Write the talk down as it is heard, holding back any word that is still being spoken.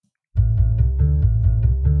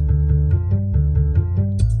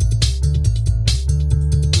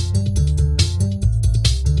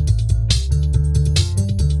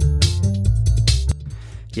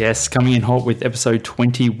Yes, coming in hot with episode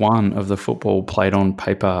 21 of the Football Played on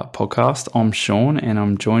Paper podcast. I'm Sean, and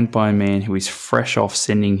I'm joined by a man who is fresh off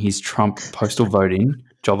sending his Trump postal vote in.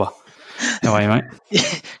 Jobber, how are you, mate?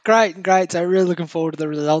 Yeah, great. So really looking forward to the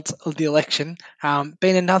results of the election.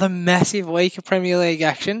 Been another massive week of Premier League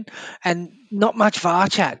action, and not much VAR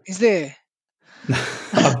chat, is there?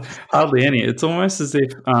 Hardly any. It's almost as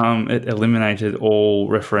if it eliminated all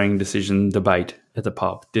refereeing decision debate at the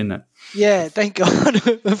pub, didn't it? Yeah, thank God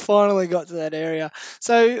we finally got to that area.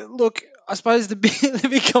 So look, I suppose the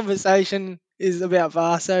big conversation is about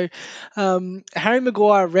VAR. So Harry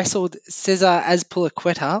Maguire wrestled Cesar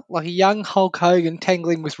Azpilicueta like a young Hulk Hogan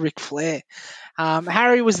tangling with Ric Flair.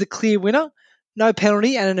 Harry was the clear winner, no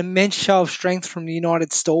penalty, and an immense show of strength from the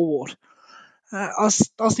United stalwart. I was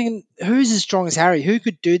thinking, who's as strong as Harry? Who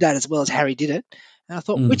could do that as well as Harry did it? And I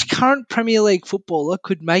thought, which current Premier League footballer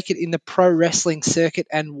could make it in the pro wrestling circuit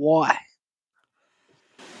and why?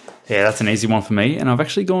 Yeah, that's an easy one for me. And I've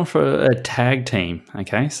actually gone for a tag team,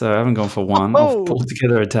 okay? So I haven't gone for one. Oh. I've pulled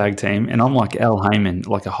together a tag team, and I'm like Al Heyman,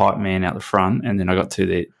 like a hype man out the front, and then I got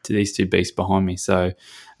these two beasts behind me. So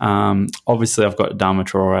obviously I've got Adama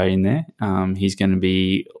Traore in there. He's going to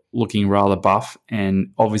be looking rather buff,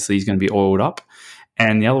 and obviously he's going to be oiled up.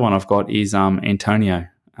 And the other one I've got is Antonio.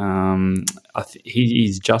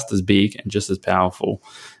 He's just as big and just as powerful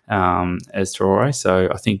as Traore. So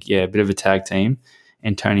I think, a bit of a tag team.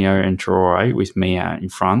 Antonio and Traore with me out in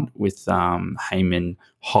front with Heyman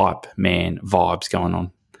hype man vibes going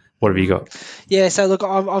on. What have you got? Yeah, so look,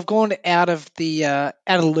 I've gone out of the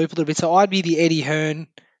loop a little bit. So I'd be the Eddie Hearn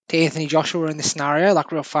to Anthony Joshua in this scenario,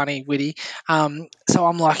 like real funny, witty. So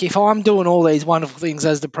I'm like, if I'm doing all these wonderful things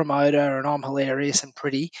as the promoter and I'm hilarious and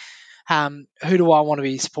pretty, who do I want to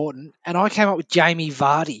be supporting? And I came up with Jamie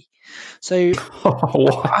Vardy. So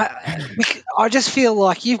I just feel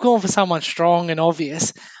like you've gone for someone strong and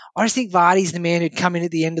obvious. I just think Vardy's the man who'd come in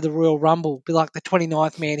at the end of the Royal Rumble, be like the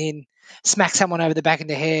 29th man in, smack someone over the back of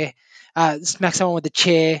the hair, smack someone with a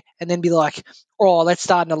chair, and then be like, oh, let's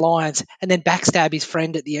start an alliance, and then backstab his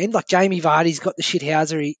friend at the end. Like Jamie Vardy's got the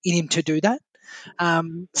shithousery in him to do that.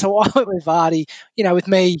 So I went with Vardy, with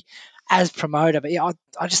me as promoter. But yeah,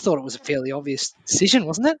 I just thought it was a fairly obvious decision,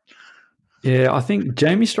 wasn't it? Yeah, I think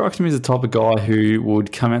Jamie strikes me as the type of guy who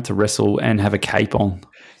would come out to wrestle and have a cape on.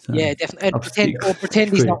 So yeah, definitely. And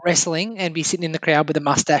pretend he's not wrestling and be sitting in the crowd with a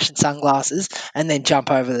mustache and sunglasses and then jump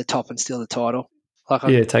over the top and steal the title.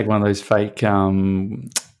 Take one of those fake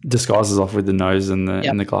disguises off with the nose and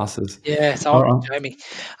the glasses. Yeah, so I'm Jamie.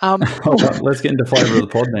 All right, let's get into flavour of the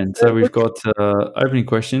pod then. So we've got opening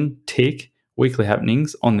question, tick, weekly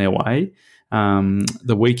happenings on their way,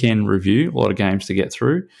 the weekend review, a lot of games to get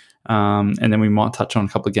through, and then we might touch on a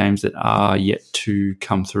couple of games that are yet to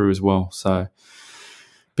come through as well. So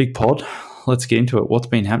big pod. Let's get into it. What's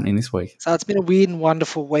been happening this week? So it's been a weird and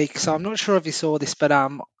wonderful week. So I'm not sure if you saw this, but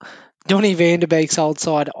Donny van der Beek's old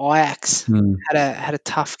side Ajax had a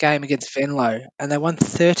tough game against Venlo, and they won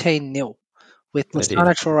 13-0 with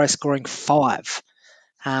Lassana Traore scoring 5.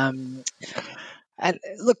 And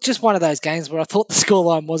look, just one of those games where I thought the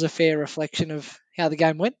scoreline was a fair reflection of how the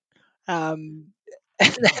game went. And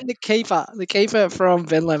then the keeper from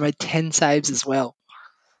Venlo made 10 saves as well.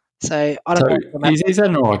 So I don't know. He's had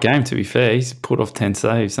an all right game, to be fair. He's put off 10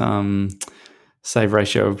 saves. Save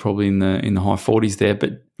ratio probably in the high 40s there.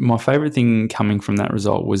 But my favourite thing coming from that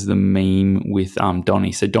result was the meme with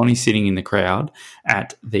Donny. So Donny's sitting in the crowd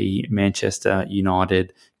at the Manchester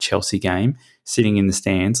United Chelsea game, sitting in the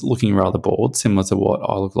stands, looking rather bored, similar to what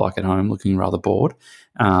I look like at home, looking rather bored.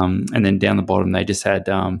 And then down the bottom, they just had,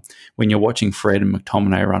 when you're watching Fred and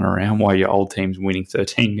McTominay run around while your old team's winning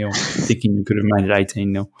 13-0, thinking you could have made it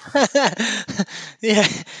 18-0. Yeah.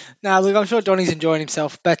 No, look, I'm sure Donny's enjoying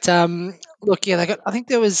himself. But, look, yeah, I think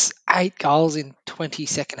there was 8 goals in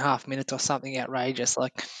 22nd half minutes or something outrageous.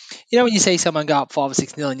 Like, when you see someone go up 5 or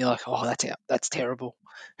 6-0 and you're like, oh, that's terrible.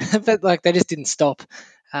 But, like, they just didn't stop.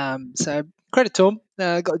 So credit to them.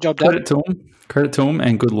 Got the job done. Credit to them,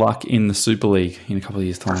 and good luck in the Super League in a couple of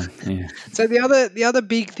years' time. Yeah. So the other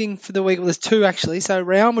big thing for the week, well, there's 2 actually. So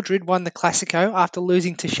Real Madrid won the Clasico after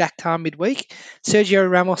losing to Shakhtar midweek. Sergio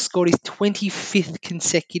Ramos scored his 25th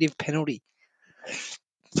consecutive penalty.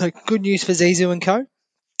 So good news for Zizou and co.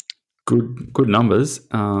 Good numbers,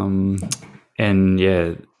 and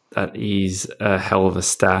yeah, that is a hell of a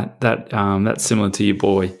stat. That's similar to your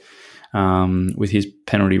boy. With his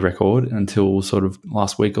penalty record until sort of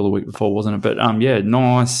last week or the week before, wasn't it? But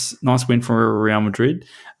nice win for Real Madrid.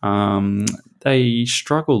 They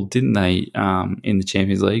struggled, didn't they, in the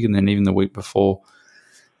Champions League, and then even the week before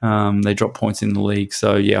They drop points in the league.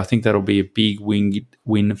 So, yeah, I think that'll be a big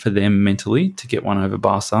win for them mentally to get one over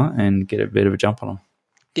Barca and get a bit of a jump on them.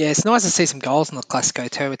 Yeah, it's nice to see some goals in the Clasico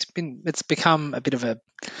too. It's become a bit of a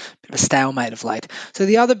stalemate of late. So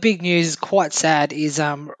the other big news, quite sad, is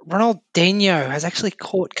Ronaldinho has actually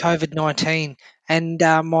caught COVID-19, and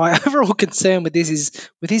my overall concern with this is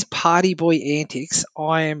with his party boy antics.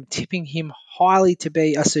 I am tipping him highly to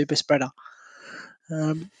be a super spreader.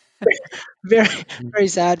 Um, very very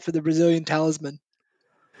sad for the Brazilian talisman.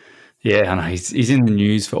 Yeah, I know. He's in the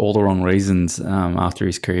news for all the wrong reasons after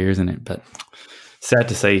his career, isn't it? But sad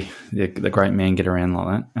to see the great man get around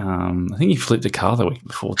like that. I think he flipped a car the week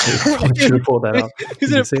before too. Probably should have brought that up.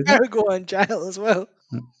 He's in a Paraguayan jail as well.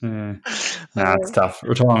 Yeah. Nah, it's tough.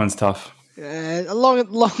 Retirement's tough.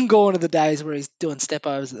 Long gone are the days where he's doing step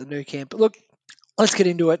overs at the new camp. But look, let's get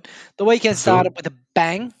into it. The weekend started with a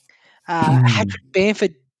bang. Patrick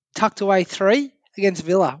Bamford tucked away 3 against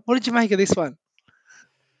Villa. What did you make of this one?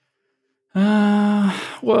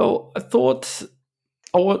 Well, I thought,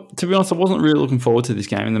 to be honest, I wasn't really looking forward to this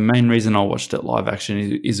game. And the main reason I watched it live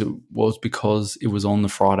action was because it was on the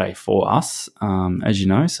Friday for us, as you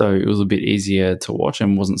know. So it was a bit easier to watch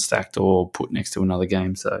and wasn't stacked or put next to another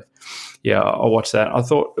game. So, yeah, I watched that. I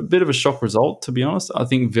thought a bit of a shock result, to be honest. I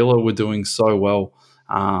think Villa were doing so well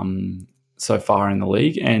so far in the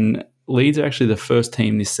league. And Leeds are actually the first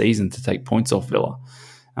team this season to take points off Villa.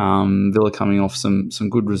 Villa coming off some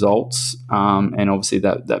good results, and obviously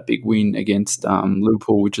that big win against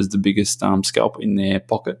Liverpool, which is the biggest scalp in their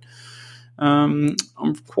pocket. I'm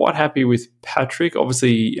quite happy with Patrick.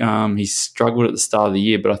 Obviously, he struggled at the start of the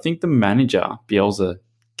year, but I think the manager, Bielsa,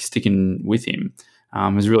 sticking with him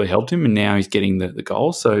has really helped him, and now he's getting the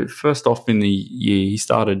goals. So first off in the year,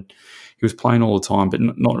 he was playing all the time, but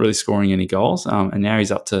not really scoring any goals, and now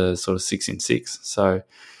he's up to sort of 6 in 6. So,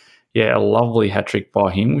 yeah, a lovely hat-trick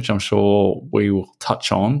by him, which I'm sure we will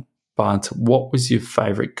touch on. But what was your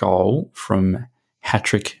favourite goal from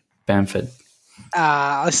hat-trick Bamford?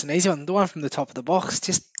 Listen, easy one. The one from the top of the box.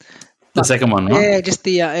 Just the second one, right? Yeah, just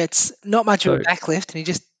it's not much of a backlift, and he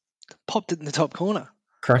just popped it in the top corner.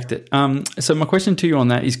 Cracked it. So my question to you on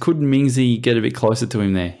that is, could Mingsy get a bit closer to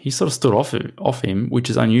him there? He sort of stood off him,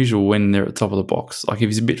 which is unusual when they're at the top of the box. Like if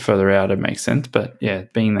he's a bit further out, it makes sense. But yeah,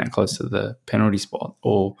 being that close to the penalty spot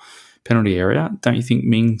or penalty area, don't you think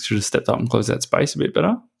Mings should have stepped up and closed that space a bit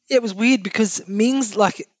better? Yeah, it was weird because Mings,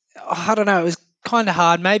 I don't know, it was kind of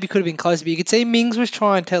hard. Maybe could have been closer, but you could see Mings was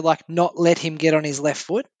trying to not let him get on his left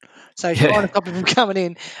foot. So trying to stop him from coming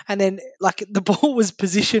in, and then the ball was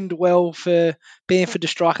positioned well for Bamford to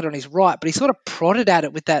strike it on his right, but he sort of prodded at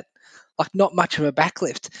it with that not much of a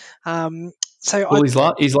backlift.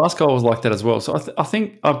 His last goal was like that as well. So I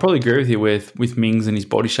think I probably agree with you with Mings and his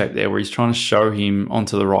body shape there, where he's trying to show him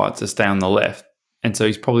onto the right to stay on the left, and so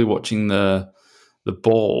he's probably watching the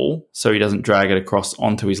ball so he doesn't drag it across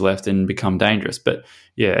onto his left and become dangerous. But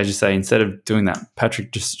yeah, as you say, instead of doing that,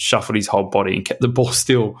 Patrick just shuffled his whole body and kept the ball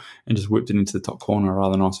still and just whipped it into the top corner.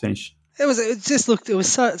 Rather nice finish. It was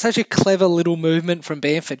such a clever little movement from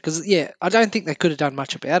Bamford because I don't think they could have done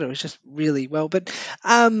much about it. It was just really well. But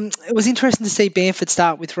it was interesting to see Bamford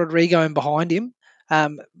start with Rodrigo in behind him.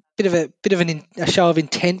 Bit of a show of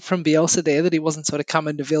intent from Bielsa there that he wasn't sort of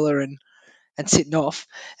coming to Villa and sitting off.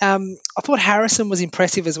 I thought Harrison was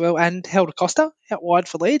impressive as well, and Helder Costa out wide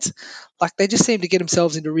for Leeds. They just seemed to get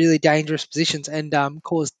themselves into really dangerous positions and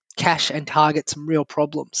caused Cash and Target some real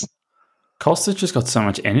problems. Costa's just got so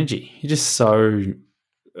much energy. He's just so,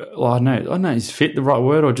 I don't know, is fit the right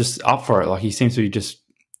word or just up for it? He seems to be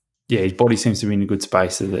his body seems to be in a good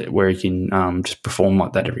space where he can just perform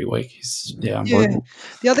like that every week. Unbelievable.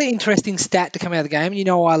 The other interesting stat to come out of the game,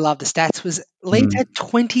 I love the stats, was Leeds had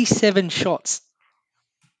 27 shots.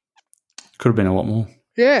 Could have been a lot more.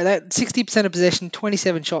 Yeah, that 60% of possession,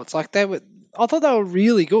 27 shots. I thought they were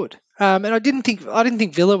really good. And I didn't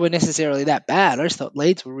think Villa were necessarily that bad. I just thought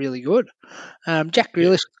Leeds were really good. Jack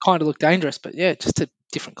Grealish kind of looked dangerous, but yeah, just a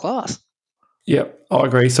different class. Yeah, I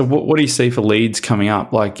agree. So what do you see for Leeds coming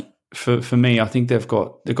up? For me, I think they've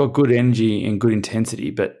got good energy and good intensity,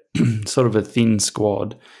 but sort of a thin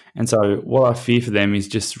squad. And so what I fear for them is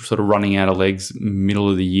just sort of running out of legs middle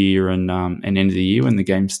of the year and end of the year when the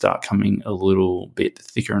games start coming a little bit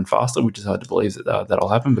thicker and faster, which is hard to believe that'll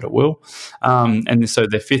happen, but it will. And so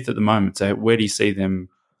they're fifth at the moment. So where do you see them?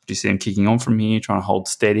 Do you see them kicking on from here, trying to hold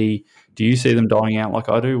steady? Do you see them dying out like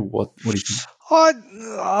I do? What do you think?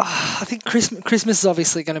 I think Christmas is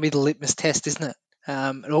obviously going to be the litmus test, isn't it?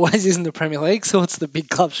 It always is in the Premier League, so it's the big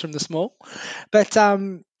clubs from the small. But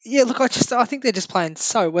look, I think they're just playing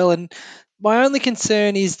so well, and my only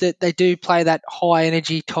concern is that they do play that high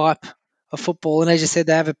energy type of football. And as you said,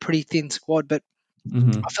 they have a pretty thin squad, but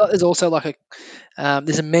Hmm. I felt there's also like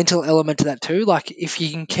there's a mental element to that too. Like if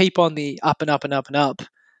you can keep on the up and up and up and up,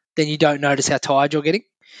 then you don't notice how tired you're getting.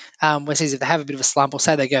 Whereas if they have a bit of a slump, or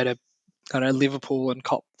say they go to Liverpool and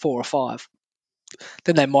cop 4 or 5,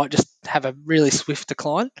 then they might just have a really swift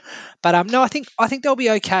decline. But no, I think they'll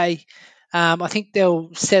be okay. I think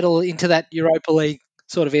they'll settle into that Europa League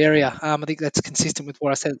sort of area. I think that's consistent with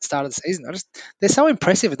what I said at the start of the season. They're so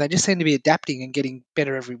impressive, and they just seem to be adapting and getting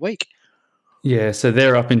better every week. Yeah, so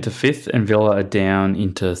they're up into fifth, and Villa are down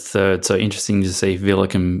into third. So interesting to see if Villa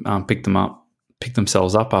can pick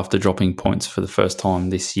themselves up after dropping points for the first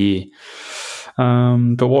time this year.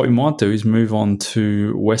 But what we might do is move on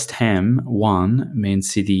to West Ham 1, Man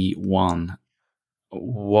City 1.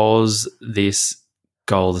 Was this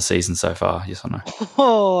goal of the season so far? Yes or no?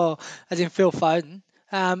 Oh, as in Phil Foden.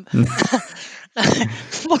 What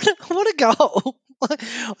a goal!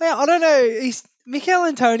 Well, I don't know. He's Mikel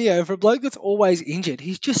Antonio, for a bloke that's always injured.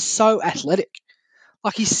 He's just so athletic.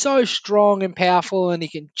 Like he's so strong and powerful, and he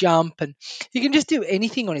can jump, and he can just do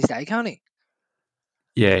anything on his day, can't he?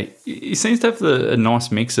 Yeah, he seems to have a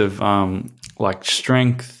nice mix of like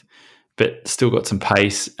strength, but still got some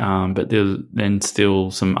pace, but then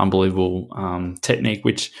still some unbelievable technique,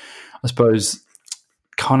 which I suppose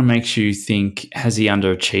kind of makes you think, has he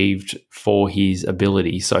underachieved for his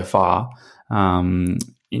ability so far?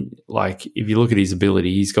 Like if you look at his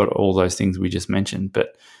ability, he's got all those things we just mentioned,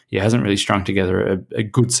 but he hasn't really strung together a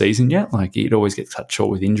good season yet. Like he'd always get cut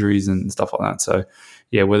short with injuries and stuff like that. So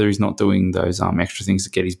yeah, whether he's not doing those extra things to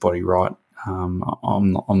get his body right, I'm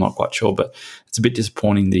not quite sure. But it's a bit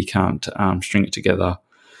disappointing that he can't string it together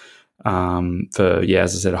for,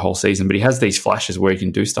 as I said, a whole season. But he has these flashes where he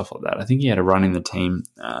can do stuff like that. I think he had a run in the team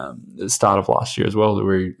at the start of last year as well,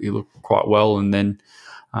 where he looked quite well, and then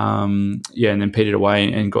and then petered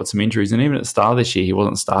away and got some injuries. And even at the start of this year, he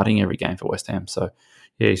wasn't starting every game for West Ham. So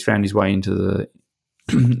yeah, he's found his way into the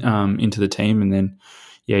into the team, and then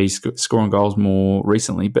he's scoring goals more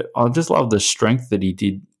recently. But I just love the strength that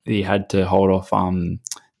he had to hold off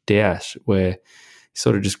Dash, where he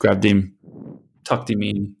sort of just grabbed him, tucked him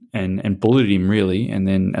in, and bullied him really. And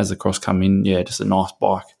then as the cross come in, just a nice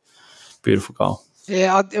bike, beautiful goal.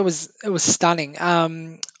 Yeah, it was stunning.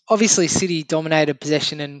 Obviously, City dominated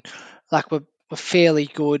possession and were fairly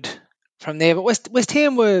good from there. But West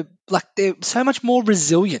Ham were they're so much more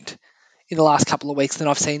resilient in the last couple of weeks than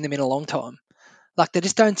I've seen them in a long time. Like they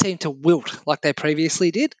just don't seem to wilt like they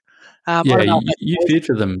previously did. I Yeah, don't know if you feared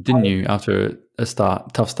for them, didn't you? After a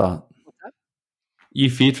tough start. You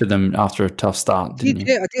feared for them after a tough start, didn't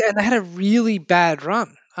you? Yeah, I did, and they had a really bad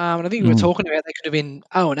run. And I think we were talking about they could have been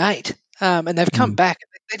 0-8, and they've come back.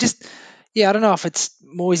 They just, I don't know if it's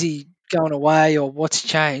Moisey going away or what's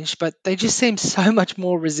changed, but they just seem so much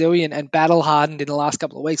more resilient and battle hardened in the last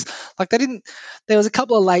couple of weeks. Like they didn't. There was a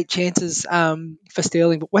couple of late chances for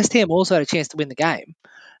Sterling, but West Ham also had a chance to win the game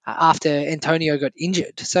after Antonio got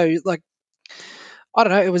injured. So I don't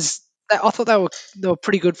know. It was. I thought they were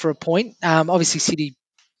pretty good for a point. Obviously, City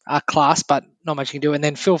are class, but not much you can do. And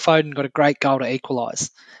then Phil Foden got a great goal to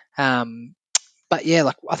equalise. But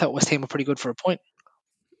I thought West Ham were pretty good for a point.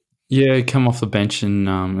 Yeah, he come off the bench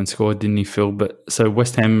and scored, didn't he, Phil? But so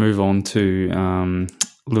West Ham move on to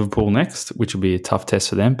Liverpool next, which will be a tough test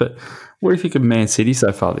for them. But what do you think of Man City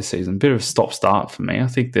so far this season? Bit of a stop-start for me. I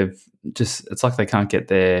think it's like they can't get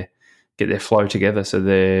their flow together, so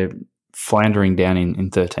they're floundering down in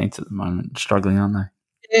 13th at the moment, struggling, aren't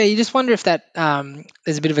they? Yeah, you just wonder if that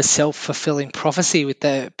there's a bit of a self-fulfilling prophecy with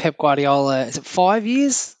the Pep Guardiola. Is it 5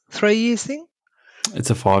 years, 3 years thing? It's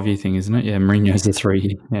a 5-year thing, isn't it? Yeah, Mourinho's a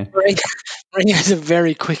 3-year. Yeah. Mourinho's a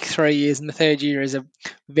very quick 3 years, and the third year is a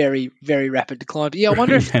very, very rapid decline. But I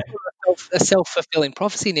wonder if it's a self-fulfilling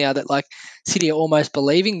prophecy now that City are almost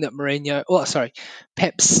believing that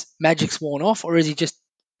Pep's magic's worn off, or is he just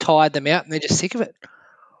tired them out and they're just sick of it?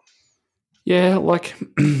 Yeah,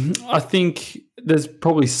 I think there's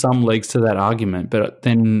probably some legs to that argument, but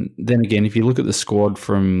then again, if you look at the squad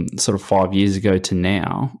from sort of 5 years ago to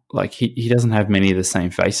now, he doesn't have many of the same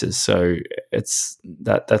faces, so that's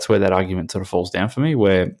where that argument sort of falls down for me.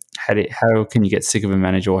 Where how can you get sick of a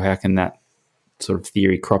manager, or how can that sort of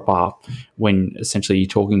theory crop up when essentially you're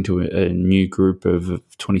talking to a new group of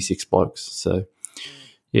 26 blokes? So.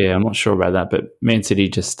 Yeah, I'm not sure about that, but Man City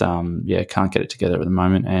just can't get it together at the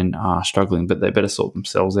moment and are struggling. But they better sort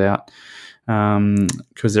themselves out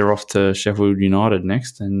because they're off to Sheffield United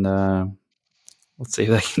next, and let's see if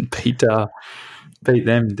they can beat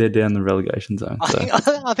them. They're down the relegation zone. So.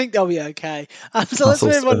 I think they'll be okay. So let's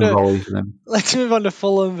move on to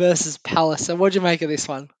Fulham versus Palace. So what do you make of this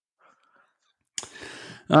one?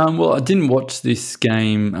 Well, I didn't watch this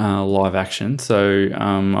game live action, so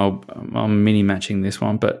I'm mini matching this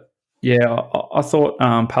one. But yeah, I thought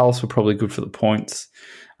Palace were probably good for the points.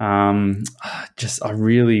 I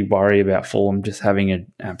really worry about Fulham just having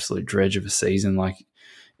an absolute dredge of a season. Like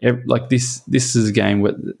this is a game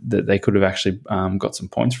that they could have actually got some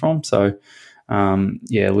points from. So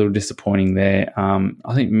yeah, a little disappointing there.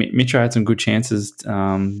 I think Mitro had some good chances.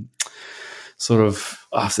 Sort of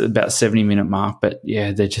after about 70-minute mark, but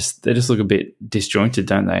yeah, they just look a bit disjointed,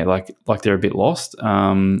 don't they? Like they're a bit lost.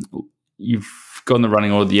 You've got the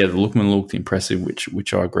running order. Yeah, the Lookman looked impressive,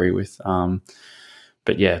 which I agree with.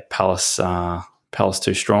 But yeah, Palace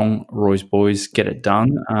too strong. Roy's boys get it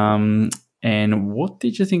done. And what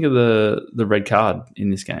did you think of the red card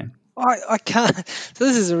in this game? I can't. So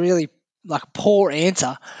this is a really poor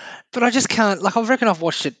answer, but I just can't. I reckon I've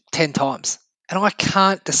watched it 10 times, and I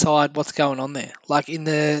can't decide what's going on there. In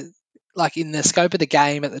the scope of the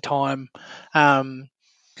game at the time, I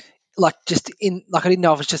didn't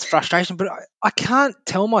know if it was just frustration, but I can't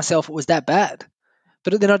tell myself it was that bad.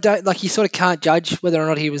 But then I don't you sort of can't judge whether or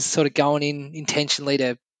not he was sort of going in intentionally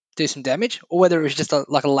to do some damage, or whether it was just a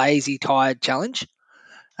lazy, tired challenge.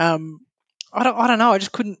 Um, I don't know. I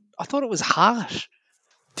just couldn't. I thought it was harsh.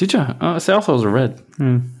 Did you? See, I thought it was a red.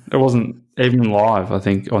 It wasn't even live, I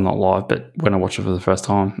think, or not live, but when I watched it for the first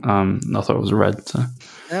time, I thought it was a red. So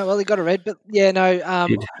Yeah, well, he got a red, but yeah, no.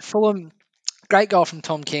 did. Fulham, great goal from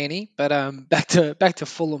Tom Kearney, but back to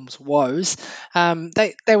Fulham's woes.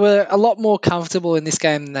 They were a lot more comfortable in this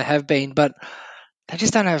game than they have been, but they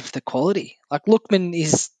just don't have the quality.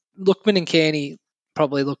 Lookman and Kearney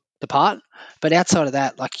probably look the part, but outside of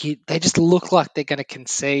that, they just look like they're going to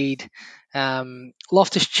concede.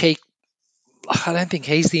 Loftus Cheek, I don't think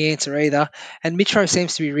he's the answer either. And Mitro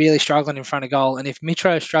seems to be really struggling in front of goal. And if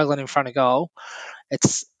Mitro is struggling in front of goal,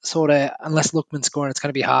 it's sort of, unless Lookman's scoring, it's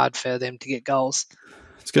going to be hard for them to get goals.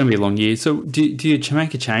 It's going to be a long year. So, do you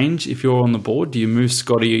make a change if you're on the board? Do you move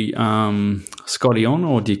Scotty on,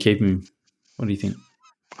 or do you keep him? What do you think?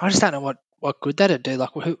 I just don't know what good that'd do.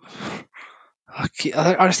 I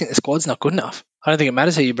just think the squad's not good enough. I don't think it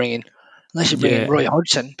matters who you bring in, unless you bring in Roy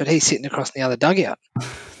Hodgson, but he's sitting across the other dugout.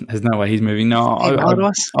 There's no way he's moving. No,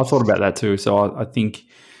 I thought about that too. So I think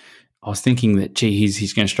I was thinking that, gee,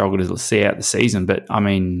 he's going to struggle to see out the season. But I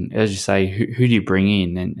mean, as you say, who do you bring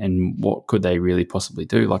in, and what could they really possibly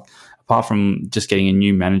do? Like, apart from just getting a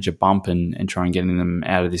new manager bump and trying getting them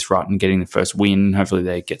out of this rut and getting the first win, hopefully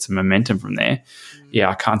they get some momentum from there. Yeah,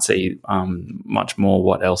 I can't see much more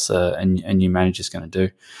what else a new manager's going to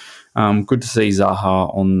do. Good to see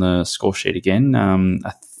Zaha on the score sheet again.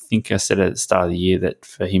 I think I said at the start of the year that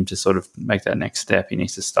for him to sort of make that next step, he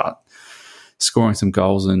needs to start scoring some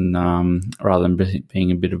goals and rather than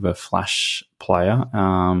being a bit of a flash player,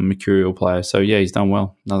 mercurial player. So yeah, he's done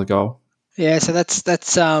well. Another goal. Yeah, so that's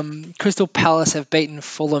Crystal Palace have beaten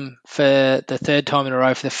Fulham for the third time in a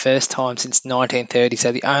row for the first time since 1930.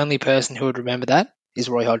 So the only person who would remember that is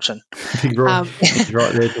Roy Hodgson. He's right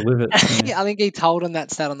there to live it. Yeah. I think he told him that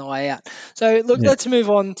stat on the way out. So look, let's move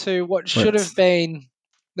on to what should have been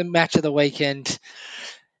the match of the weekend.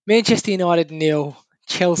 Manchester United 0,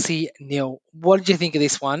 Chelsea 0. What did you think of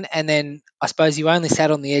this one? And then I suppose you only sat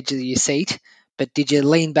on the edge of your seat, but did you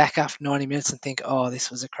lean back after 90 minutes and think, oh, this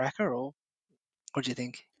was a cracker, or what do you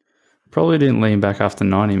think? Probably didn't lean back after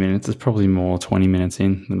 90 minutes. It's probably more 20 minutes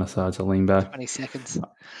in than I started to lean back. 20 seconds.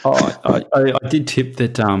 I did tip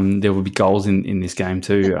that there would be goals in this game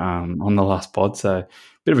too on the last pod. So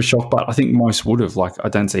bit of a shock, but I think most would have. I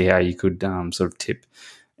don't see how you could sort of tip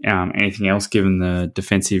anything else given the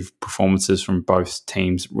defensive performances from both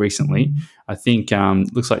teams recently. I think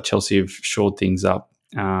looks like Chelsea have shored things up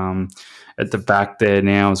at the back there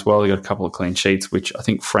now as well. They got a couple of clean sheets, which I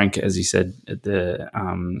think Frank, as he said at the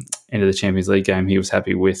end of the Champions League game, he was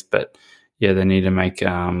happy with. But yeah, they need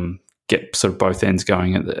to get sort of both ends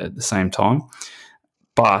going at the same time.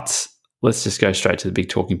 But let's just go straight to the big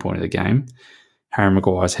talking point of the game: Harry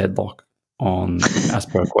Maguire's headlock on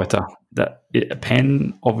Azpilicueta. That a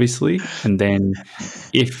pen, obviously, and then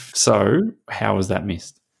if so, how was that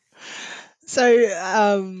missed? So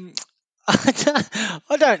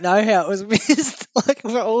I don't know how it was missed.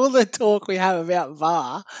 For all the talk we have about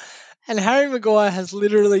VAR, and Harry Maguire has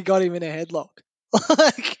literally got him in a headlock.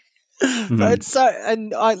 But so,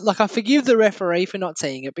 and I forgive the referee for not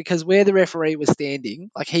seeing it, because where the referee was standing,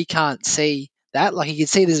 he can't see that. He can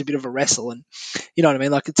see there's a bit of a wrestle, and you know what I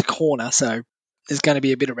mean. It's a corner, so there's going to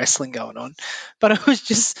be a bit of wrestling going on. But it was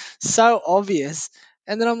just so obvious.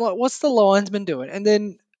 And then I'm like, what's the linesman doing? And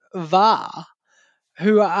then VAR,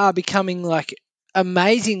 who are becoming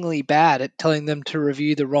amazingly bad at telling them to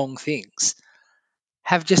review the wrong things,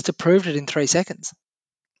 have just approved it in 3 seconds.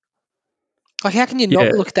 Like, how can you not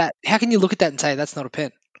Yeah. look at that? How can you look at that and say that's not a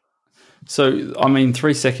pen? So, I mean,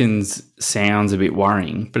 3 seconds sounds a bit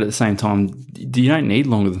worrying, but at the same time, you don't need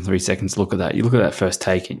longer than 3 seconds to look at that. You look at that first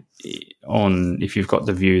take on, if you've got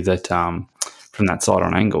the view that from that side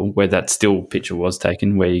on angle, where that still picture was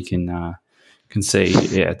taken, where you can see,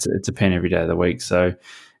 yeah, it's a pen every day of the week. So,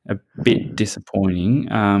 a bit disappointing.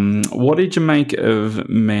 What did you make of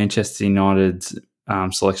Manchester United's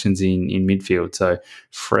selections in midfield? So,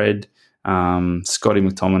 Fred, Scotty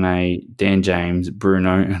McTominay, Dan James,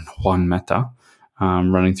 Bruno, and Juan Mata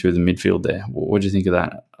running through the midfield there. What do you think of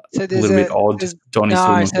that? So A little bit odd. Donny still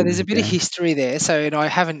not so there's a getting bit of down. history there. So, I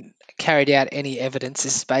haven't carried out any evidence.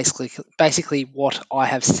 This is basically what I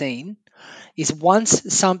have seen. Is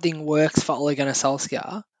once something works for Ole Gunnar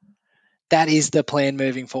Solskjaer, that is the plan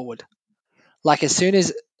moving forward. Like, as soon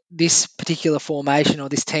as this particular formation or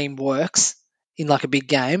this team works in like a big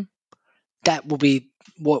game, that will be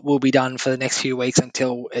what will be done for the next few weeks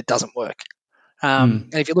until it doesn't work.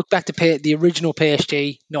 And if you look back to the original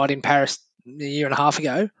PSG night in Paris a year and a half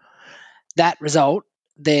ago, that result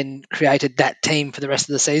then created that team for the rest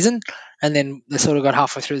of the season. And then they sort of got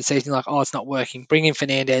halfway through the season like, oh, it's not working. Bring in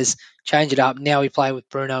Fernandes, change it up. Now we play with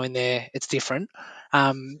Bruno in there. It's different.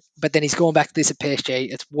 But then he's gone back to this at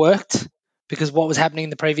PSG. It's worked because what was happening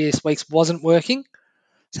in the previous weeks wasn't working.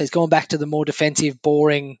 So he's gone back to the more defensive,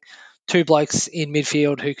 boring two blokes in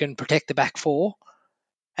midfield who can protect the back four.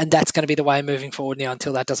 And that's going to be the way moving forward now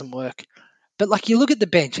until that doesn't work. But like, you look at the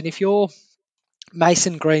bench, and if you're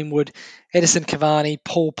Mason Greenwood, Edison Cavani,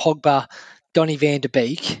 Paul Pogba, Donny van de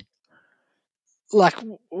Beek, like,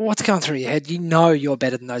 what's going through your head? You know you're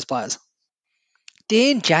better than those players.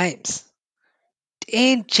 Dan James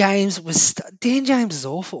is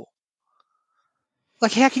awful.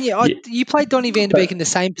 Like, how can you? Yeah. You play Donny van de Beek in the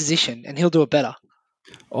same position, and he'll do it better.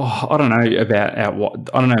 Oh, I don't know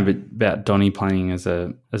about Donny playing as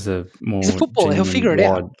a more He's a footballer. He'll genuine figure it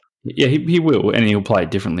wide. out. Yeah, he will, and he'll play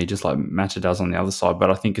it differently, just like Matcha does on the other side.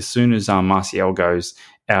 But I think as soon as Martial goes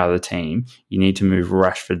out of the team, you need to move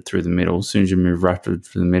Rashford through the middle. As soon as you move Rashford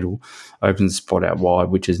through the middle, opens the spot out wide,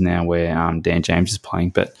 which is now where Dan James is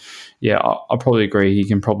playing. But yeah, I probably agree. He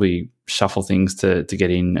can probably shuffle things to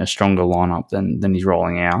get in a stronger lineup than he's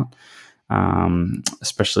rolling out,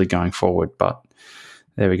 especially going forward. But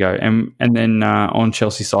there we go. And then on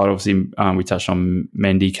Chelsea side, obviously, we touched on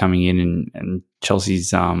Mendy coming in and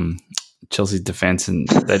Chelsea's defence, and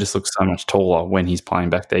they just look so much taller when he's playing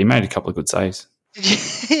back there. He made a couple of good saves.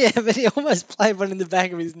 Yeah, but he almost played one in the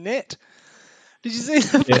back of his net. Did you see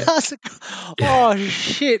the pass? Yeah. Oh,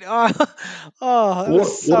 shit. Oh,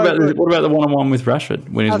 What about the one-on-one with Rashford?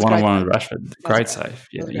 When he's one-on-one with Rashford. Great save.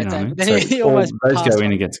 Yeah, you know what I mean? So he almost those go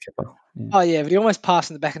in against Kepa. Yeah. Oh, yeah, but he almost passed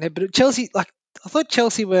in the back of the net. But Chelsea, like, I thought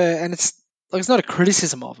Chelsea were, and it's not a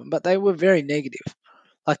criticism of them, but they were very negative.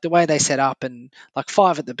 Like, the way they set up and like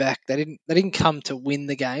five at the back, they didn't come to win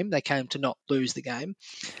the game. They came to not lose the game,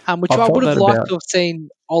 which I would have liked to have seen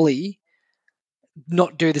Ollie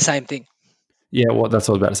not do the same thing. Yeah, well, that's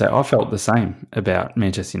what I was about to say. I felt the same about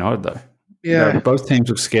Manchester United, though. Yeah, both teams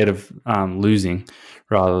look scared of losing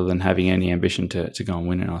rather than having any ambition to go and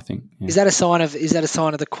win it. I think. Yeah. Is that a sign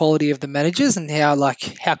of the quality of the managers and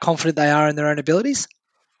how confident they are in their own abilities?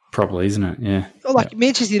 Probably, isn't it? Yeah. Well, like,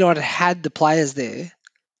 Manchester United had the players there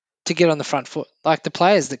to get on the front foot. Like, the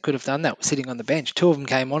players that could have done that were sitting on the bench. Two of them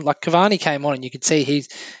came on. Like, Cavani came on, and you could see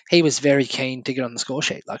he was very keen to get on the score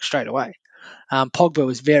sheet, like, straight away. Pogba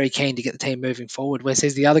was very keen to get the team moving forward, whereas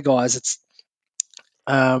the other guys,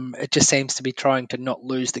 it just seems to be trying to not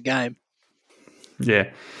lose the game.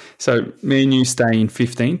 Yeah. So me and you stay in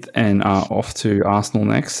 15th and are off to Arsenal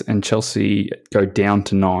next, and Chelsea go down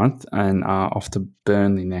to 9th and are off to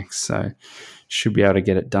Burnley next. So should be able to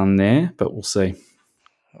get it done there, but we'll see.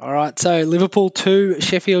 All right. So Liverpool 2,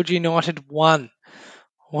 Sheffield United 1.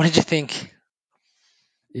 What did you think?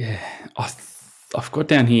 Yeah, I've got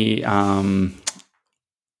down here.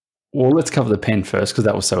 Well, let's cover the pen first because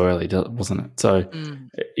that was so early, wasn't it? So,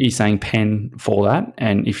 Are you saying pen for that?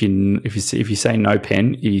 And if you say no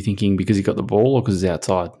pen, are you thinking because he got the ball or because it's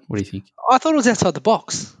outside? What do you think? I thought it was outside the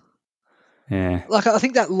box. Yeah, like, I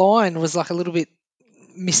think that line was like a little bit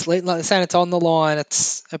misleading. Like, they're saying it's on the line,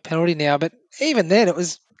 it's a penalty now, but even then, it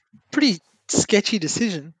was pretty sketchy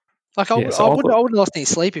decision. Like, I wouldn't have lost any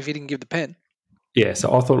sleep if he didn't give the pen. Yeah,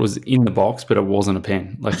 so I thought it was in the box, but it wasn't a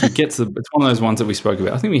pen. Like, he gets it's one of those ones that we spoke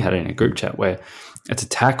about. I think we had it in a group chat where it's a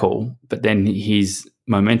tackle, but then his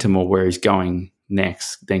momentum or where he's going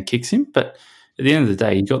next then kicks him. But at the end of the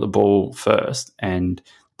day, he got the ball first, and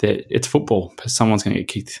it's football. Someone's going to get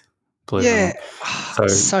kicked believe it or Yeah, not. So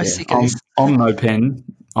so yeah, sick of this. I'm no pen.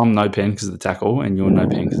 I'm no pen because of the tackle, and you're no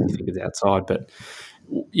pen because you think it's outside. But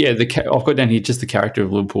yeah, I've got down here just the character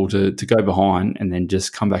of Liverpool to go behind and then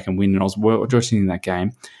just come back and win. And I was watching that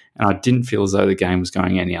game, and I didn't feel as though the game was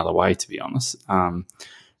going any other way, to be honest.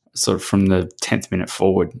 Sort of from the 10th minute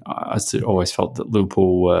forward, I always felt that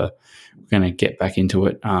Liverpool were going to get back into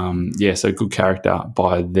it. So good character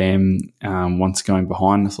by them. Once going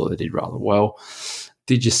behind, I thought they did rather well.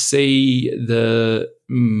 Did you see the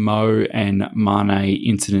Mo and Mane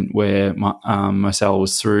incident where Mo Salah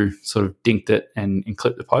was through, sort of dinked it and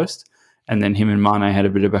clipped the post, and then him and Mane had a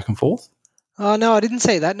bit of back and forth? Oh no, I didn't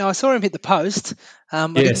see that. No, I saw him hit the post. I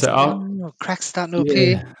Yeah, didn't so see cracks starting to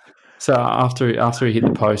appear. So after he hit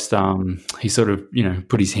the post, he sort of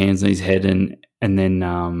put his hands on his head and then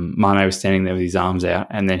Mane was standing there with his arms out,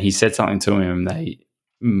 and then he said something to him. And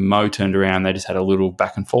Mo turned around. They just had a little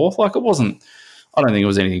back and forth. Like it wasn't. I don't think it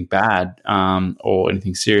was anything bad or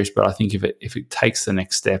anything serious, but I think if it takes the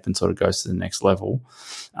next step and sort of goes to the next level,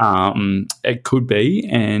 it could be,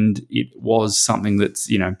 and it was something that's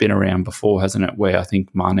been around before, hasn't it? Where I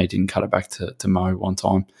think Mane didn't cut it back to Mo one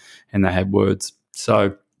time, and they had words.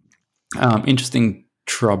 So interesting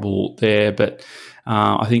trouble there, but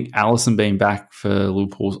I think Alisson being back for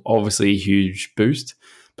Liverpool is obviously a huge boost.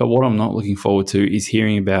 But what I'm not looking forward to is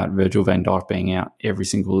hearing about Virgil van Dijk being out every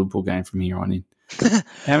single Liverpool game from here on in.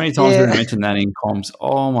 How many times have we mentioned that in comms?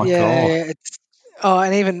 Oh my god!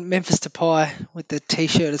 And even Memphis Depay with the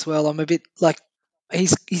T-shirt as well. I'm a bit like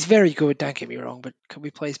he's very good. Don't get me wrong, but could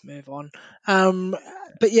we please move on?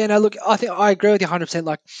 But yeah, no, look, I think I agree with you 100%.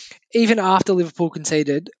 Like even after Liverpool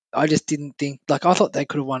conceded, I just didn't think like I thought they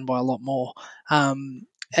could have won by a lot more. And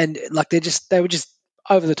like they were just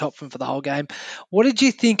over the top for the whole game. What did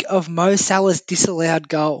you think of Mo Salah's disallowed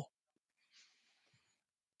goal?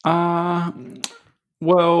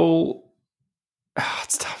 Well,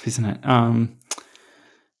 it's tough, isn't it? I'm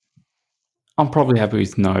probably happy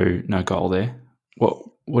with no goal there.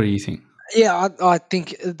 What do you think? Yeah, I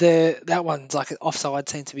think that one's like offside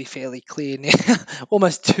seemed to be fairly clear now,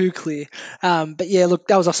 almost too clear. But yeah, look,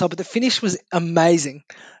 that was offside, but the finish was amazing.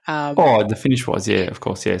 The finish was, yeah, of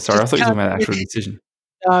course, yeah. Sorry, I Just thought you were can't, talking about the actual decision.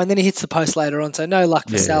 and then he hits the post later on, so no luck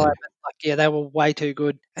for Salah. Yeah. But like, yeah, they were way too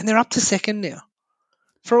good, and they're up to second now.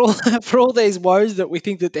 For all for all these woes that we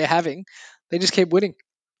think that they're having, they just keep winning.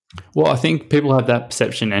 Well, I think people have that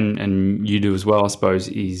perception, and you do as well, I suppose,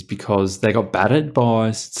 is because they got battered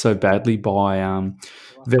so badly by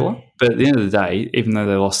Villa. But at the end of the day, even though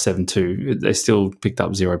they lost 7-2, they still picked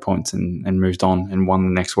up 0 points and moved on and won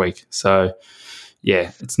the next week. So,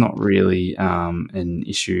 yeah, it's not really an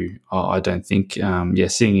issue, I don't think.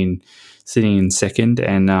 Sitting in second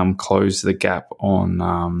and closed the gap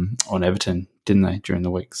on Everton, didn't they, during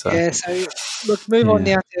the week? So Yeah, so look, move on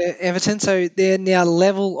now to Everton. So they're now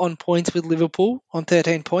level on points with Liverpool on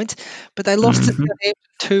 13 points, but they lost to Southampton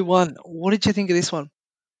 2-1. What did you think of this one?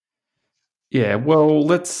 Yeah, well,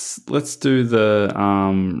 let's do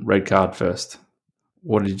the red card first.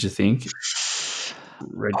 What did you think?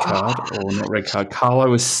 Red card or not red card? Carlo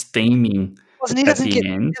was steaming He at doesn't the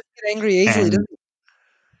end, get angry easily, does he?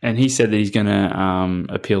 and he said that he's going to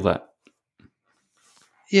appeal that.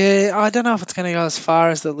 Yeah, I don't know if it's going to go as far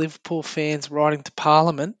as the Liverpool fans writing to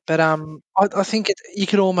Parliament, but I think you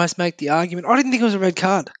could almost make the argument. I didn't think it was a red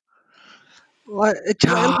card. Like,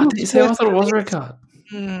 I thought it was a red card.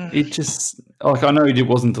 Mm. It just I know it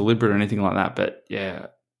wasn't deliberate or anything like that, but yeah,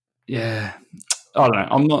 I don't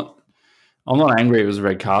know. I'm not angry it was a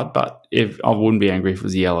red card, but if I wouldn't be angry if it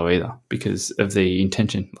was yellow either because of the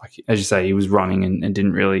intention. Like as you say, he was running and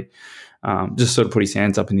didn't really just sort of put his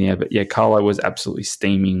hands up in the air. But yeah, Carlo was absolutely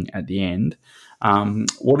steaming at the end.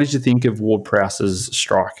 What did you think of Ward-Prowse's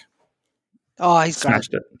strike? Oh, he's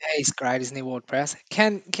Smashed great. it. Yeah, he's great, isn't he, Ward-Prowse? He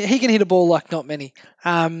can hit a ball like not many.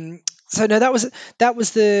 So no, that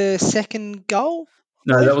was the second goal. I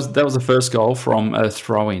No, believe. that was the first goal from a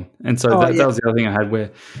throw-in, and so that was the other thing I had where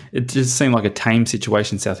it just seemed like a tame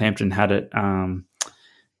situation. Southampton had it, on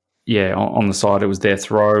the side. It was their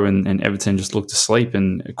throw, and Everton just looked asleep.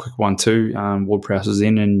 And a quick 1-2, Ward-Prowse was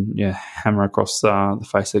in, and hammer across the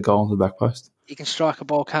face of the goal to the back post. He can strike a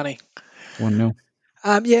ball, can't he? 1-0.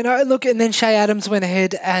 Look, and then Shay Adams went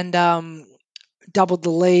ahead and doubled the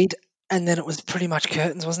lead, and then it was pretty much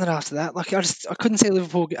curtains, wasn't it? After that, like I couldn't see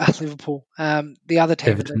Liverpool, the other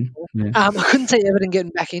team. Everton. Yeah. I couldn't see Everton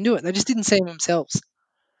getting back into it. They just didn't see them themselves.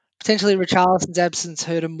 Potentially, Richarlison's absence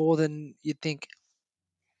hurt him more than you'd think.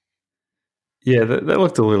 Yeah, that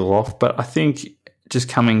looked a little off, but I think just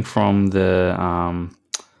coming from the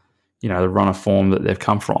the run of form that they've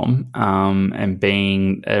come from, and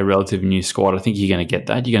being a relatively new squad, I think you're going to get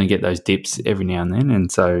that. You're going to get those dips every now and then,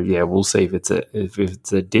 and so we'll see if it's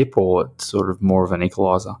a dip or it's sort of more of an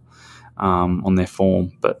equaliser on their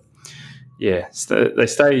form. But they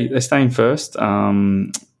stay in first,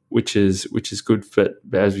 which is good. But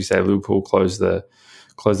as we say, Liverpool close the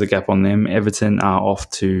gap on them. Everton are off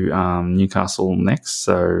to Newcastle next,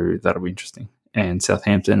 so that'll be interesting. And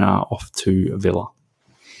Southampton are off to Villa.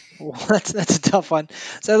 Well, that's a tough one.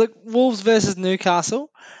 So look, Wolves versus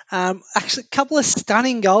Newcastle. Actually, a couple of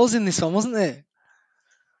stunning goals in this one, wasn't there?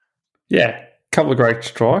 Yeah, a couple of great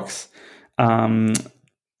strikes.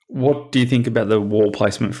 What do you think about the wall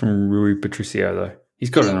placement from Rui Patricio, though?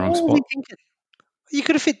 He's got it in the wrong spot. You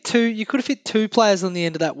could have fit two. You could have fit two players on the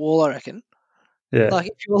end of that wall, I reckon. Yeah. Like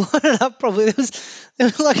if you line it up, probably it was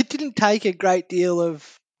like it didn't take a great deal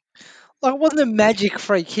of. Like it wasn't a magic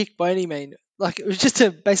free kick by any means. Like it was just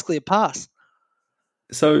basically a pass.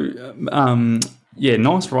 So,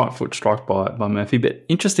 nice right foot strike by Murphy. But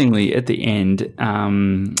interestingly, at the end,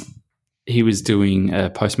 he was doing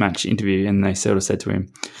a post match interview, and they sort of said to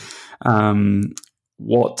him,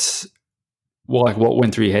 "What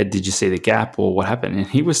went through your head? Did you see the gap, or what happened?" And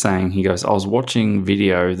he was saying, he goes, "I was watching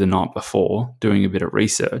video the night before, doing a bit of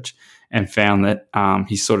research, and found that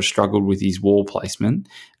he sort of struggled with his wall placement,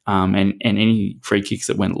 and any free kicks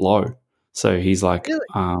that went low." So he's like,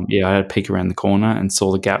 Really? I had a peek around the corner and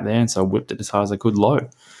saw the gap there, and so I whipped it as hard as I could low.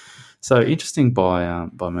 So interesting by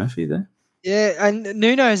Murphy there. Yeah, and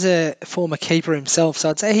Nuno's a former keeper himself, so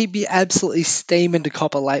I'd say he'd be absolutely steaming to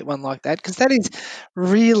cop a late one like that, because that is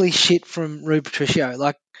really shit from Rui Patricio.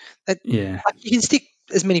 Like that, Yeah. like you can stick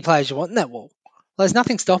as many players you want in that wall. There's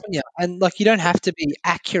nothing stopping you, and like you don't have to be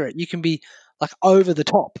accurate. You can be like over the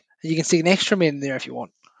top, and you can stick an extra man in there if you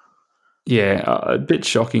want. Yeah, a bit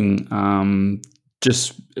shocking,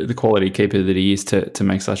 just the quality keeper that he is to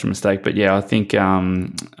make such a mistake. But yeah, I think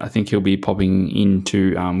he'll be popping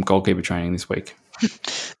into goalkeeper training this week.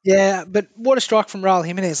 Yeah, but what a strike from Raul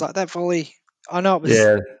Jimenez! Like that volley, I know it was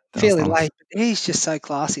fairly nice. late, but he's just so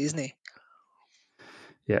classy, isn't he?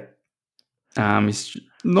 Yeah, he's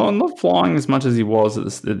not flying as much as he was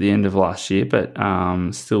at the end of last year, but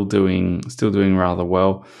still doing rather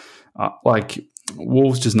well. Like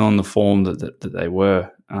Wolves just not on the form that they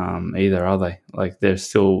were either, are they? Like they're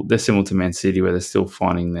similar to Man City, where they're still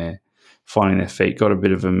finding their feet. Got a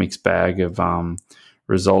bit of a mixed bag of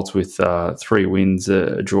results with 3 wins,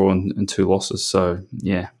 a draw, and 2 losses. So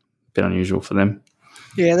yeah, a bit unusual for them.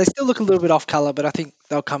 Yeah, they still look a little bit off colour, but I think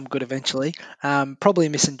they'll come good eventually. Probably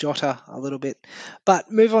missing Jota a little bit.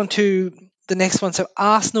 But move on to the next one. So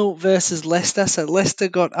Arsenal versus Leicester. So Leicester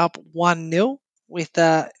got up 1-0 with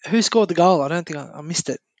who scored the goal? I don't think I missed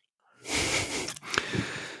it.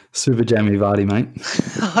 Super Jamie Vardy, mate.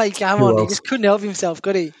 Oh, come on. He just couldn't help himself,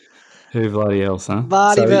 could he? Who bloody else, huh?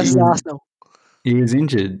 Vardy versus Arsenal. He was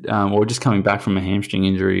injured, or just coming back from a hamstring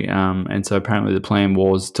injury, and so apparently the plan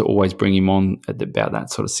was to always bring him on at about that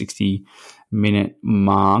sort of 60-minute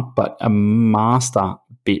mark. But a master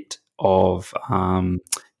bit of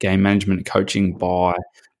game management and coaching by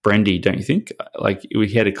Brendy, don't you think? Like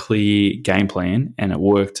we had a clear game plan and it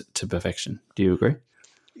worked to perfection. Do you agree?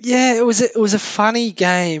 Yeah, it was a funny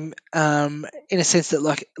game in a sense that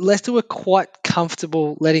like Leicester were quite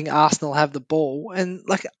comfortable letting Arsenal have the ball, and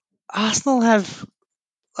like Arsenal have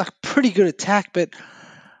like pretty good attack, but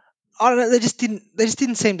I don't know, they just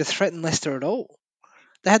didn't seem to threaten Leicester at all.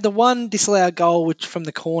 They had the one disallowed goal which from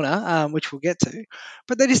the corner, which we'll get to,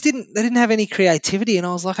 but they didn't have any creativity, and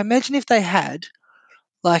I was like, imagine if they had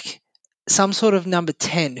like some sort of number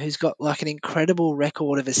 10 who's got like an incredible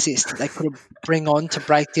record of assists that they could bring on to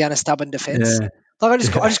break down a stubborn defence. Yeah. Like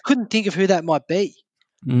I just couldn't think of who that might be.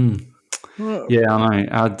 Yeah, I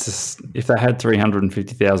know. If they had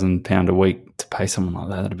 £350,000 a week to pay someone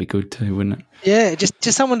like that'd be good too, wouldn't it? Yeah, just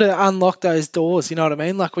someone to unlock those doors. You know what I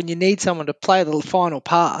mean? Like when you need someone to play the final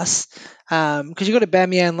pass, because you got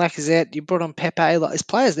Aubameyang, Lacazette, you brought on Pepe. Like there's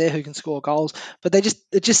players there who can score goals, but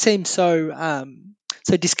it just seems so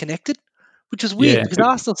disconnected, which is weird because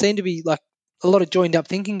Arsenal seem to be like a lot of joined up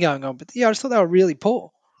thinking going on. But yeah, I just thought they were really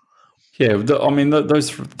poor. Yeah, those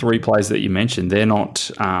 3 players that you mentioned, they're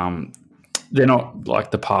not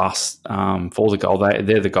like the pass for the goal.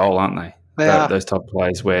 They're the goal, aren't they? Those type of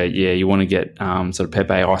players where, you want to get sort of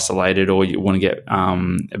Pepe isolated, or you want to get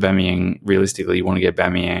Aubameyang, realistically, you want to get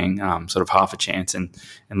Aubameyang sort of half a chance, and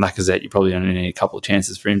Lacazette, you probably only need a couple of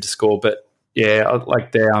chances for him to score. But, yeah,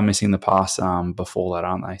 like they are missing the pass before that,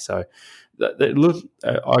 aren't they? So,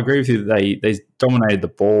 I agree with you that they dominated the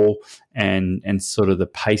ball and sort of the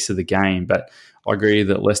pace of the game, but I agree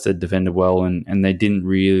that Leicester defended well and they didn't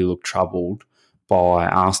really look troubled by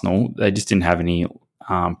Arsenal. They just didn't have any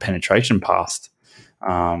penetration past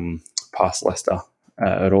Leicester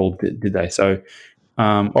at all, did they? So,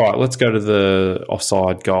 all right, let's go to the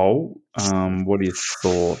offside goal. What are your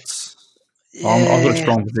thoughts? I've got a Yeah,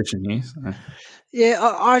 strong position here. So. yeah.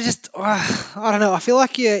 I just, I don't know. I feel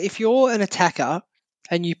like if you're an attacker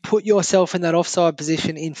and you put yourself in that offside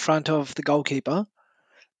position in front of the goalkeeper,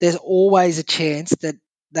 there's always a chance that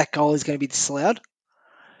that goal is going to be disallowed.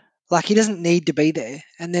 Like he doesn't need to be there.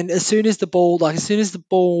 And then as soon as the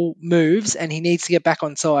ball moves and he needs to get back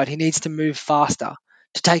on side, he needs to move faster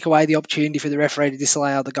to take away the opportunity for the referee to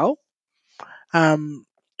disallow the goal. Um,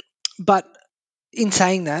 but in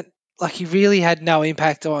saying that, like he really had no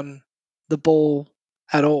impact on the ball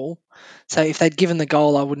at all. So if they'd given the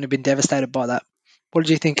goal, I wouldn't have been devastated by that. What did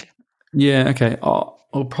you think? Yeah, okay. I'll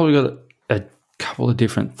probably got a couple of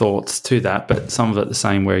different thoughts to that, but some of it the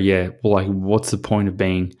same where, what's the point of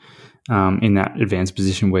being in that advanced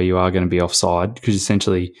position where you are going to be offside? Because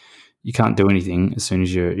essentially you can't do anything as soon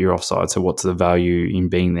as you're offside. So what's the value in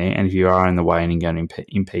being there? And if you are in the way and you're going to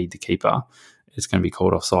impede the keeper, it's going to be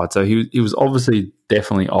called offside. So he was obviously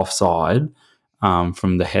definitely offside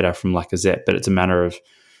from the header from Lacazette, but it's a matter of,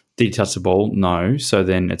 did he touch the ball? No. So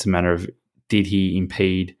then it's a matter of, did he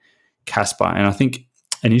impede Casper? And I think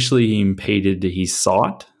initially he impeded his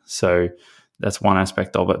sight. So that's one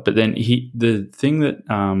aspect of it. But then the thing that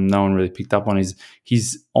no one really picked up on is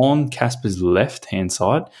he's on Casper's left-hand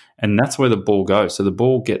side, and that's where the ball goes. So the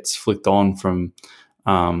ball gets flicked on from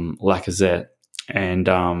Lacazette, and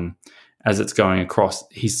as it's going across,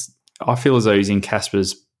 I feel as though he's in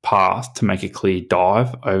Casper's path to make a clear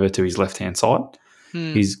dive over to his left-hand side.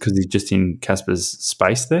 He's just in Casper's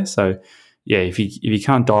space there. So yeah, if he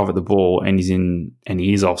can't dive at the ball and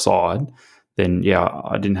he is offside, then yeah,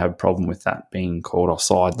 I didn't have a problem with that being called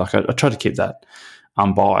offside. Like I tried to keep that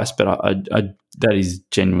unbiased, but I that is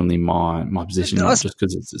genuinely my position, not just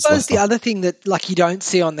because it's Leicester. The other thing that like you don't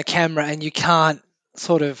see on the camera and you can't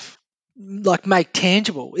sort of like make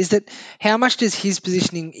tangible is that how much does his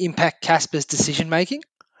positioning impact Casper's decision making?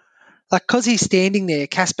 Like because he's standing there,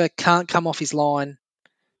 Casper can't come off his line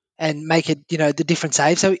and make it, the different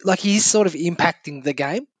save. So like he's sort of impacting the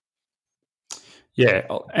game. Yeah,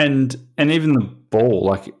 and even the ball,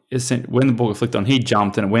 like when the ball got flicked on, he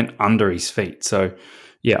jumped and it went under his feet. So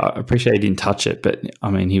yeah, I appreciate he didn't touch it, but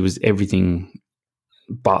I mean he was everything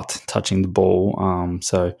but touching the ball.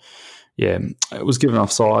 So yeah, it was given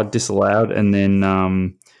offside, disallowed, and then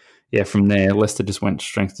from there Leicester just went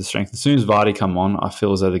strength to strength. As soon as Vardy come on, I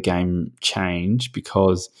feel as though the game changed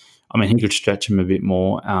because I mean he could stretch him a bit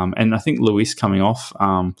more, and I think Luis coming off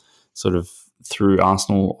sort of threw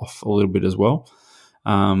Arsenal off a little bit as well.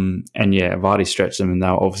 Vardy stretched them and they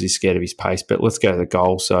were obviously scared of his pace. But let's go to the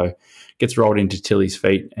goal. So gets rolled into Tilly's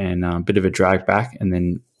feet and a bit of a drag back and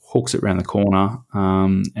then hooks it around the corner.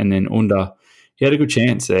 And then Under, he had a good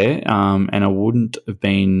chance there. And I wouldn't have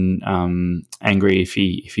been angry if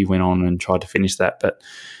he went on and tried to finish that. But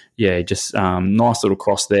yeah, just nice little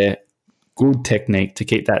cross there. Good technique to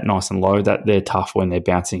keep that nice and low. That they're tough when they're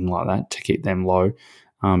bouncing like that to keep them low.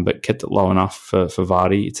 But kept it low enough for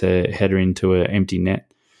Vardy to header into an empty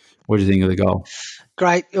net. What do you think of the goal?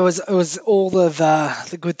 Great. It was all of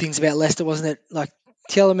the good things about Leicester, wasn't it? Like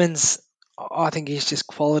Tielemans, I think he's just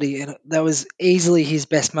quality, and that was easily his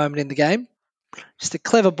best moment in the game. Just a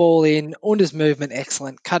clever ball in, Under's movement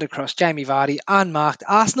excellent, cut across Jamie Vardy, unmarked.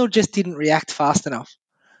 Arsenal just didn't react fast enough.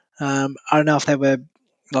 I don't know if they were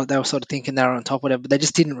sort of thinking they were on top of it, but they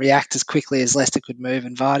just didn't react as quickly as Leicester could move,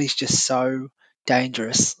 and Vardy's just so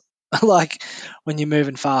dangerous. Like when you're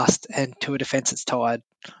moving fast and to a defence that's tired.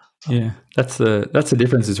 Yeah, that's the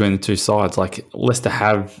difference between the two sides. Like Leicester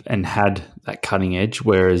have and had that cutting edge,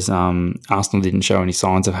 whereas Arsenal didn't show any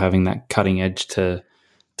signs of having that cutting edge to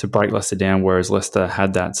break Leicester down, whereas Leicester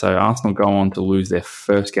had that. So Arsenal go on to lose their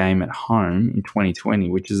first game at home in 2020,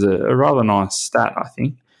 which is a rather nice stat, I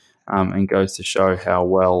think, and goes to show how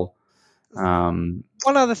well. One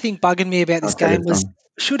other thing bugging me about this game was,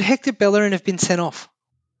 should Hector Bellerin have been sent off?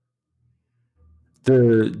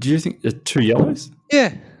 Do you think the 2 yellows?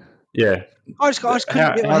 Yeah. Yeah. I just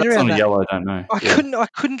couldn't get my head around that. Yellow, I don't know. I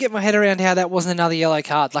couldn't get my head around how that wasn't another yellow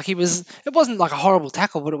card. Like it wasn't like a horrible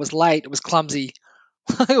tackle, but it was late, it was clumsy.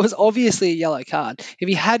 It was obviously a yellow card. If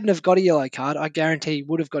he hadn't have got a yellow card, I guarantee he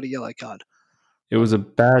would have got a yellow card. It was a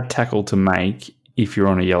bad tackle to make if you're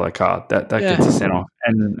on a yellow card. That gets you sent off.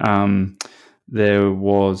 And there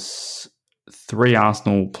was 3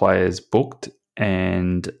 Arsenal players booked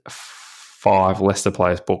and 5 Leicester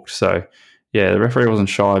players booked. So yeah, the referee wasn't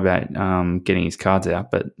shy about getting his cards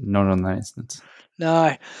out, but not on that instance.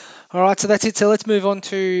 No. All right, so that's it. So let's move on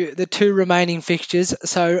to the two remaining fixtures.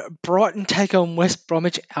 So Brighton take on West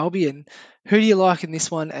Bromwich Albion. Who do you like in this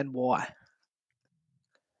one and why?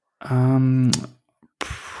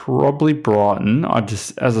 Probably Brighton.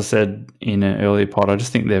 As I said in an earlier pod, I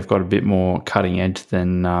just think they've got a bit more cutting edge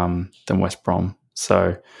than West Brom.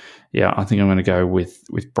 So, yeah, I think I'm going to go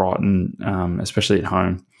with Brighton, especially at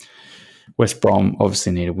home. West Brom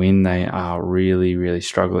obviously need a win. They are really, really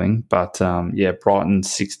struggling. But, Brighton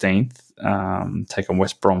 16th, take on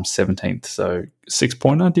West Brom 17th. So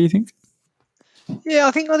 6-pointer, do you think? Yeah,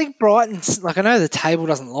 I think Brighton's, like, I know the table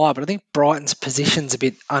doesn't lie, but I think Brighton's position's a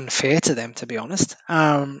bit unfair to them, to be honest.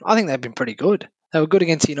 I think they've been pretty good. They were good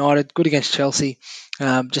against United, good against Chelsea,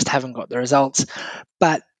 just haven't got the results.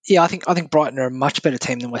 But yeah, I think Brighton are a much better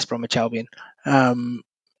team than West Bromwich Albion, and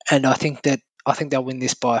I think they'll win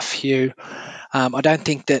this by a few. I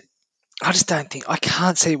just don't think I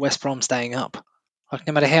can't see West Brom staying up. Like,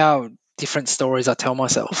 no matter how different stories I tell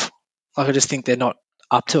myself, like, I just think they're not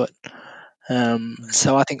up to it.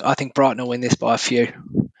 So I think Brighton will win this by a few,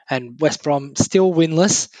 and West Brom still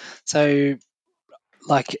winless. So,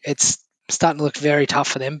 like, it's starting to look very tough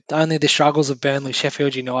for them. Only the struggles of Burnley,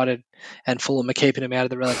 Sheffield United, and Fulham are keeping them out of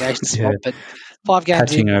the relegation spot. But 5 games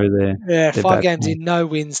Patching in, over there. yeah, 5 games in, no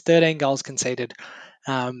wins, 13 goals conceded.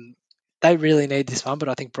 They really need this one, but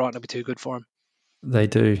I think Brighton will be too good for them. They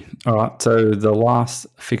do. All right. So the last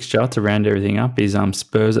fixture to round everything up is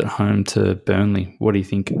Spurs at home to Burnley. What do you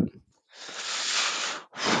think?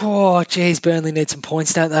 Oh, geez, Burnley need some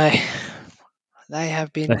points, don't they? They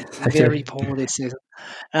have been very poor this season.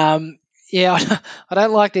 Yeah, I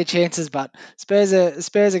don't like their chances, but Spurs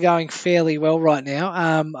are going fairly well right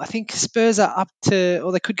now. I think Spurs are up to,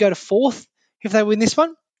 or they could go to fourth if they win this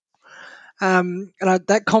one.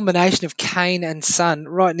 That combination of Kane and Son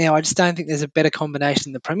right now, I just don't think there's a better combination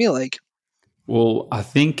in the Premier League. Well, I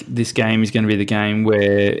think this game is going to be the game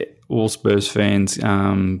where all Spurs fans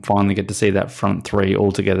finally get to see that front three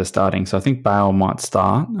all together starting. So I think Bale might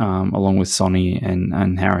start along with Sonny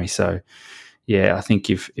and Harry. So, yeah, I think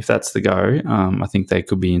if that's the go, I think they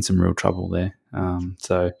could be in some real trouble there. Good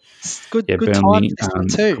Burnley time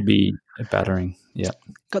too. could be a battering. Yeah,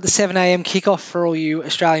 got the 7 a.m. kickoff for all you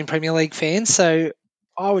Australian Premier League fans. So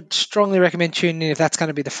I would strongly recommend tuning in if that's going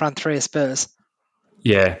to be the front three of Spurs.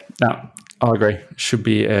 Yeah, no, I agree. Should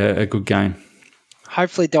be a good game.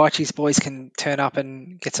 Hopefully Daichi's boys can turn up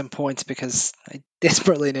and get some points because they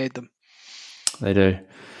desperately need them. They do.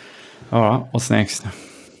 All right, what's next?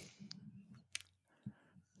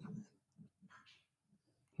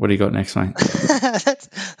 What do you got next, mate? That's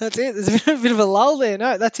it. There's a bit of a lull there.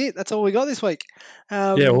 No, that's it. That's all we got this week.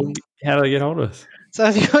 How do they get hold of us? So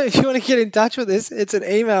if you want to get in touch with us, it's an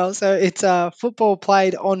email. So it's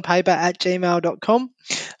footballplayedonpaper@gmail.com.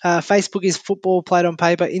 Facebook is Football Played On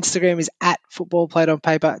Paper. Instagram is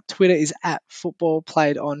 @FootballPlayedOnPaper. Twitter is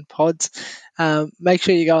 @FootballPlayedOnPods. Make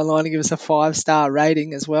sure you go online and give us a 5-star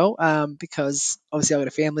rating as well, because obviously I've got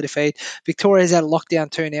a family to feed. Victoria's out of lockdown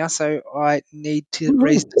too now, so I need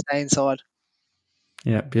reason to stay inside.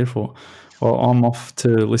 Yeah, beautiful. Well, I'm off to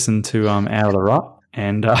listen to Out of the Rut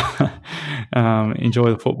and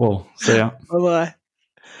enjoy the football. See ya. Bye-bye.